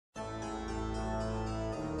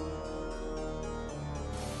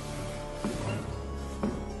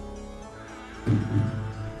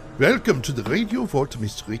Welcome to the Radio Vault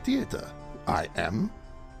Mystery Theater. I am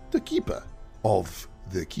the Keeper of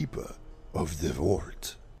the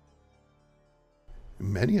Vault.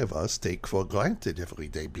 Many of us take for granted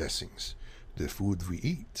everyday blessings, the food we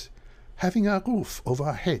eat, having a roof over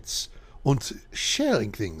our heads, and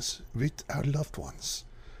sharing things with our loved ones.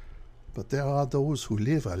 But there are those who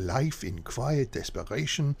live a life in quiet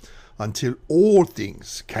desperation until all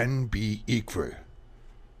things can be equal.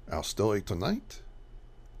 Our story tonight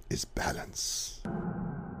is balance.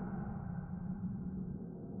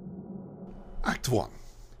 Act 1.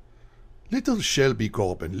 Little Shelby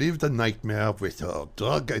Corbin lived a nightmare with her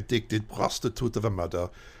drug-addicted prostitute of a mother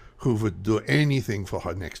who would do anything for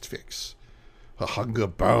her next fix. Her hunger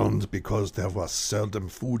burned because there was seldom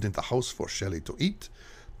food in the house for Shelley to eat,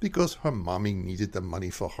 because her mommy needed the money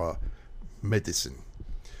for her medicine.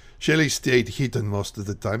 Shelley stayed hidden most of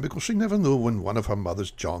the time because she never knew when one of her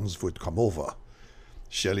mother's Johns would come over.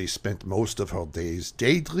 Shelley spent most of her days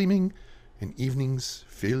daydreaming and evenings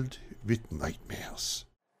filled with nightmares.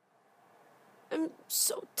 I'm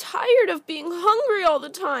so tired of being hungry all the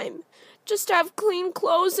time. Just to have clean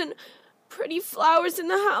clothes and pretty flowers in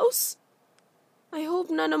the house. I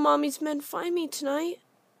hope none of Mommy's men find me tonight.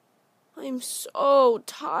 I'm so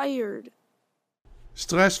tired.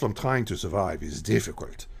 Stress from trying to survive is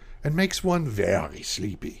difficult and makes one very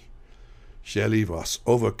sleepy. Shelley was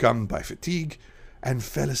overcome by fatigue and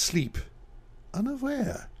fell asleep,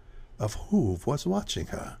 unaware of who was watching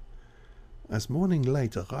her. As morning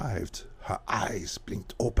light arrived, her eyes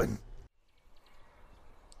blinked open.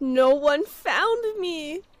 No one found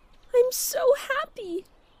me. I'm so happy.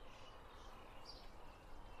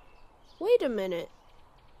 Wait a minute.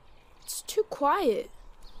 It's too quiet.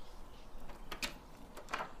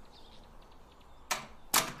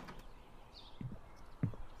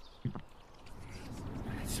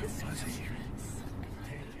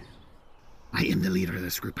 I am the leader of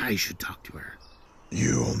this group. I should talk to her.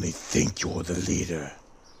 You only think you're the leader.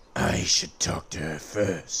 I should talk to her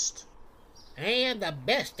first. I am the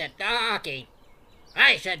best at talking.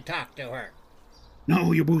 I should talk to her.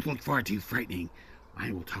 No, you both look far too frightening.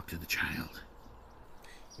 I will talk to the child.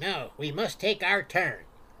 No, we must take our turn.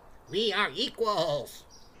 We are equals.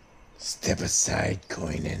 Step aside,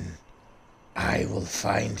 Koinen. I will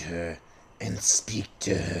find her and speak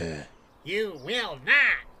to her. You will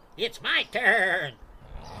not. It's my turn.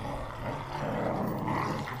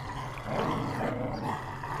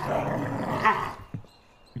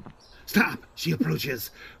 Stop! She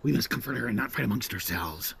approaches. We must comfort her and not fight amongst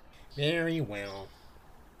ourselves. Very well.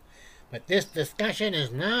 But this discussion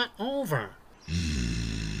is not over.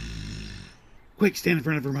 Quick, stand in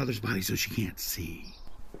front of her mother's body so she can't see.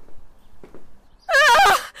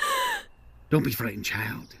 Don't be frightened,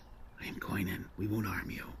 child. I am Koinen. We won't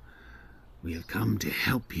harm you. We have come to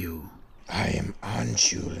help you. I am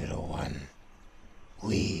Anshu, little one.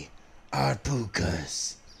 We are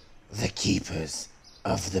Pukas, the keepers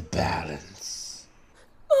of the balance.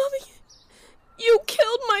 Mommy, you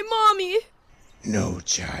killed my mommy. No,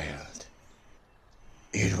 child.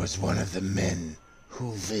 It was one of the men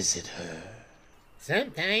who visit her.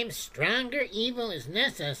 Sometimes stronger evil is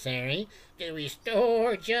necessary to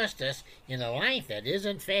restore justice in a life that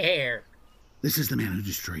isn't fair. This is the man who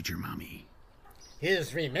destroyed your mommy.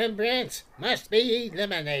 His remembrance must be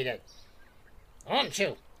eliminated.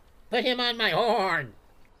 Anshu, put him on my horn.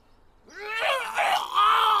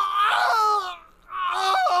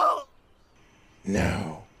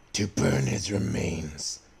 Now, to burn his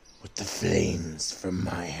remains with the flames from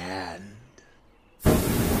my hand.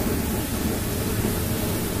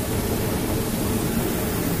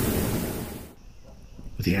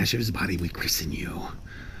 With the ash of his body, we christen you.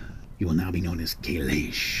 You will now be known as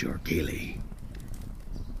Kailash or Kaylee.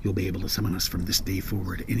 You'll be able to summon us from this day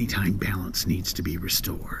forward anytime balance needs to be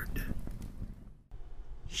restored.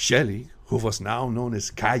 Shelley, who was now known as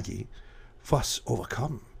Kayi, was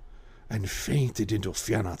overcome and fainted into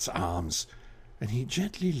Fëanor's arms, and he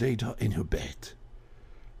gently laid her in her bed.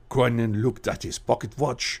 Koinen looked at his pocket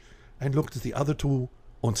watch and looked at the other two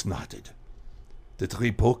and nodded. The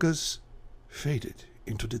three pokers faded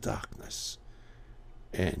into the darkness.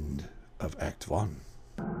 End of Act 1.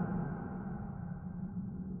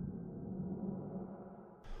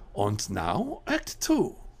 And now, Act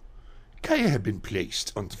 2. Kaya had been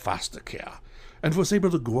placed under foster care and was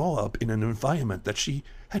able to grow up in an environment that she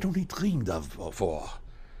had only dreamed of before.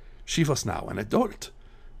 She was now an adult,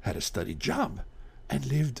 had a steady job, and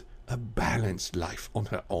lived a balanced life on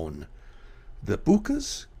her own. The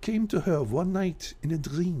Pukas came to her one night in a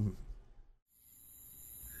dream.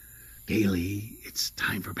 Kaylee, it's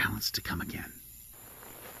time for balance to come again.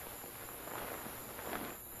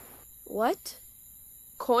 What?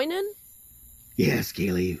 Koinen? Yes,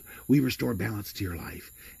 Kaylee, we restored balance to your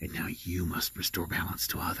life, and now you must restore balance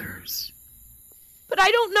to others. But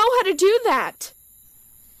I don't know how to do that.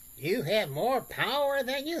 You have more power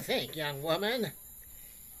than you think, young woman.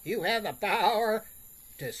 You have the power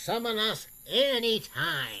to summon us any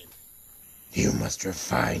time. You must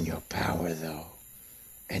refine your power, though,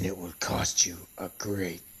 and it will cost you a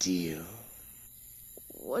great deal.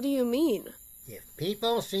 What do you mean? If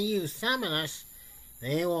people see you summon us,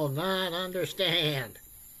 they will not understand.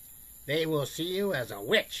 They will see you as a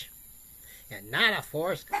witch, and not a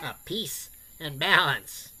force of peace and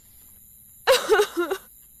balance.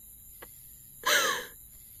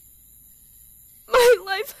 My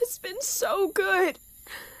life has been so good.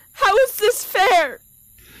 How is this fair?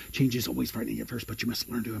 Change is always frightening at first, but you must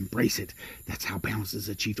learn to embrace it. That's how balance is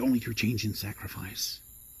achieved, only through change and sacrifice.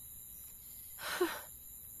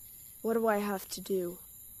 What do I have to do?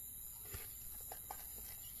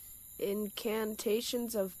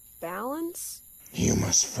 Incantations of balance? You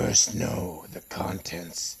must first know the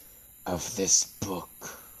contents of this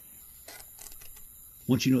book.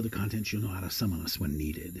 Once you know the contents, you'll know how to summon us when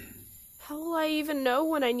needed. How will I even know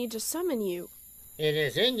when I need to summon you? It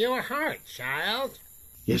is in your heart, child.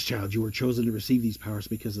 Yes, child, you were chosen to receive these powers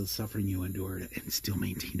because of the suffering you endured and still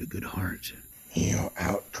maintained a good heart. Your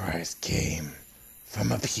outcries came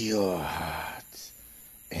from a pure heart,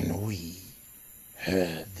 and we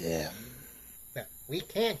heard them. But we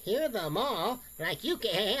can't hear them all like you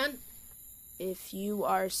can. If you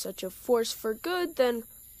are such a force for good, then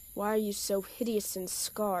why are you so hideous and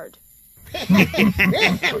scarred?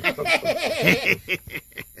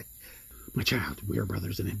 My child, we are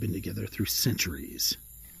brothers and have been together through centuries.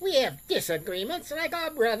 We have disagreements like our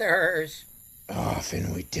brothers.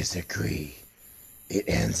 Often we disagree. It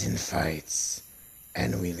ends in fights,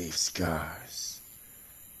 and we leave scars.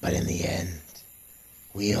 But in the end,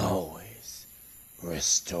 we always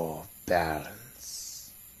restore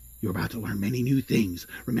balance. You're about to learn many new things.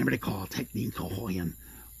 Remember to call Tekdeen Kohoyan.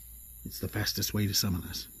 It's the fastest way to summon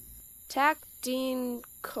us. Takdeen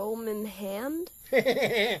Coleman Hand?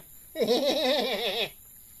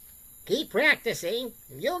 Keep practicing.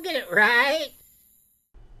 You'll get it right.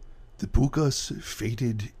 The Pukas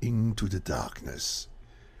faded into the darkness.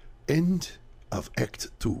 End of Act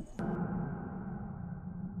 2.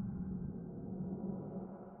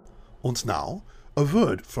 And now, a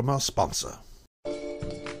word from our sponsor.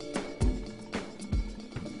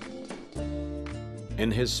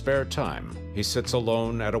 In his spare time, he sits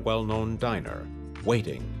alone at a well-known diner,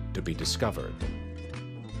 waiting to be discovered.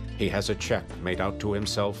 He has a check made out to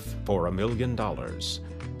himself for $1 million,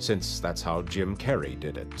 since that's how Jim Carrey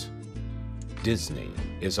did it. Disney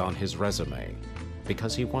is on his resume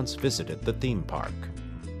because he once visited the theme park.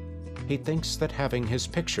 He thinks that having his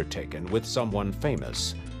picture taken with someone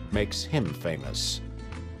famous makes him famous.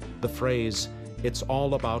 The phrase, "it's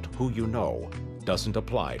all about who you know," doesn't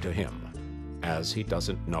apply to him, as he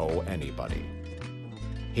doesn't know anybody.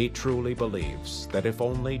 He truly believes that if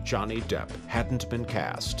only Johnny Depp hadn't been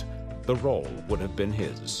cast, the role would have been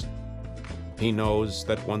his. He knows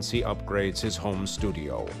that once he upgrades his home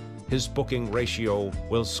studio, his booking ratio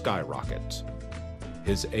will skyrocket.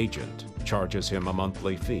 His agent charges him a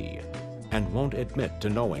monthly fee and won't admit to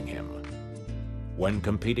knowing him. When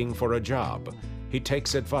competing for a job, he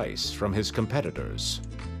takes advice from his competitors.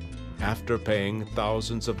 After paying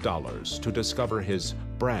thousands of dollars to discover his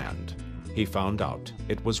brand, he found out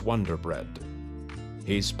it was Wonder Bread.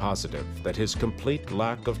 He's positive that his complete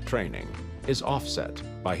lack of training is offset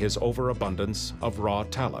by his overabundance of raw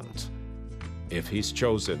talent. If he's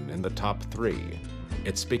chosen in the top 3,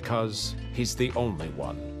 it's because he's the only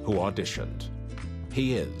one who auditioned.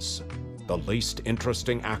 He is the least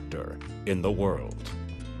interesting actor in the world.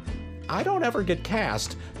 I don't ever get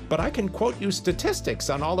cast, but I can quote you statistics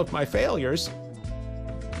on all of my failures.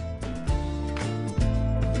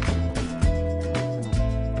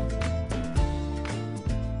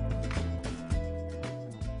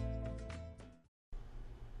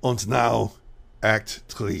 And now, Act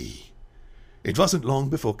 3. It wasn't long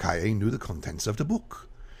before Kaye knew the contents of the book.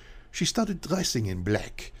 She started dressing in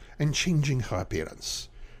black and changing her appearance.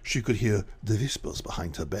 She could hear the whispers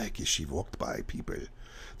behind her back as she walked by people.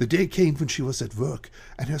 The day came when she was at work,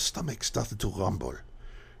 and her stomach started to rumble.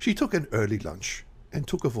 She took an early lunch and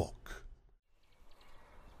took a walk.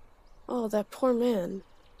 Oh, that poor man.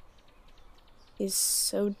 He's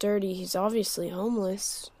so dirty, he's obviously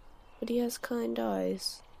homeless. But he has kind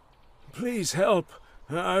eyes. Please help.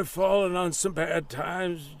 I've fallen on some bad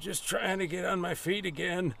times, just trying to get on my feet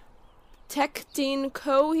again. Tekdeen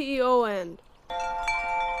Kohoyan.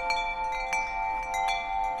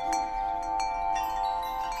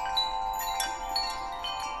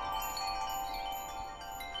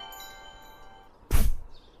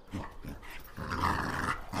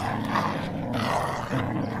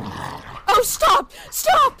 No, stop!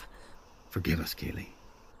 Stop! Forgive us, Kaylee.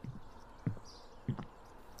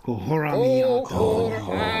 Kohorami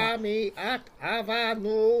Kohorami at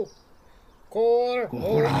Avanu.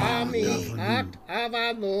 Kohorami at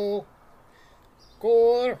Avanu.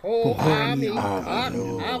 Kohorami at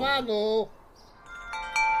Avanu.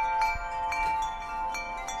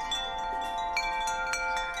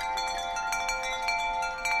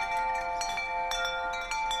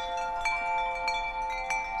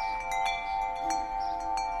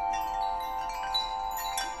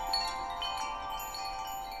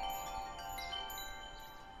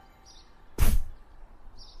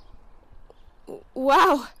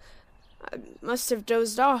 Wow. I must have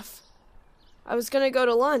dozed off. I was gonna go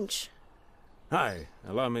to lunch. Hi,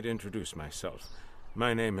 allow me to introduce myself.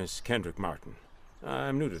 My name is Kendrick Martin.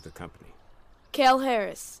 I'm new to the company. Cale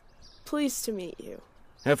Harris. Pleased to meet you.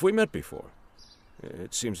 Have we met before?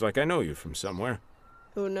 It seems like I know you from somewhere.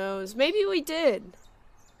 Who knows? Maybe we did.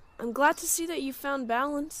 I'm glad to see that you found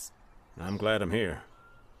balance. I'm glad I'm here.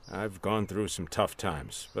 I've gone through some tough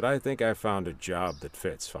times, but I think I found a job that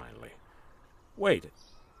fits finally. Wait,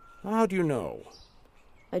 how do you know?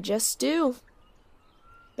 I just do.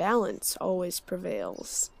 Balance always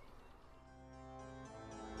prevails.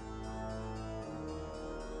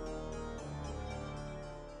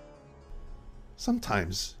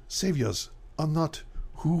 Sometimes saviors are not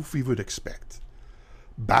who we would expect.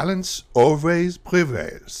 Balance always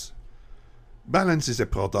prevails. Balance is a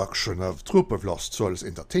production of Troop of Lost Souls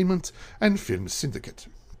Entertainment and Film Syndicate.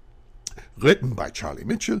 Written by Charlie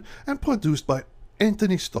Mitchell and produced by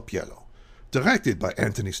Anthony Stopiello. Directed by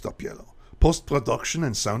Anthony Stopiello. Post-production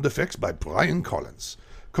and sound effects by Brian Collins.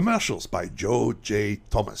 Commercials by Joe J.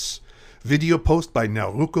 Thomas. Video post by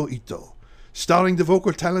Naruko Ito. Starring the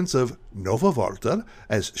vocal talents of Nova Walter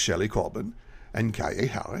as Shelley Corbin and Kaye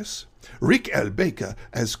Harris. Rick L. Baker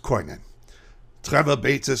as Koinen. Trevor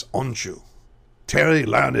Bates as Onshu. Terry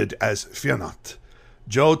Leonard as Fionnot.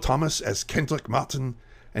 Joe Thomas as Kendrick Martin.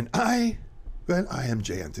 And I am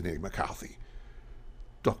J. Anthony McCarthy.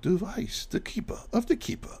 Dr. Weiss, the keeper of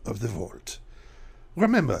the vault.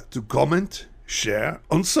 Remember to comment, share,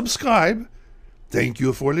 and subscribe. Thank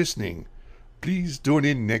you for listening. Please tune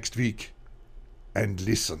in next week and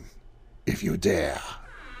listen if you dare.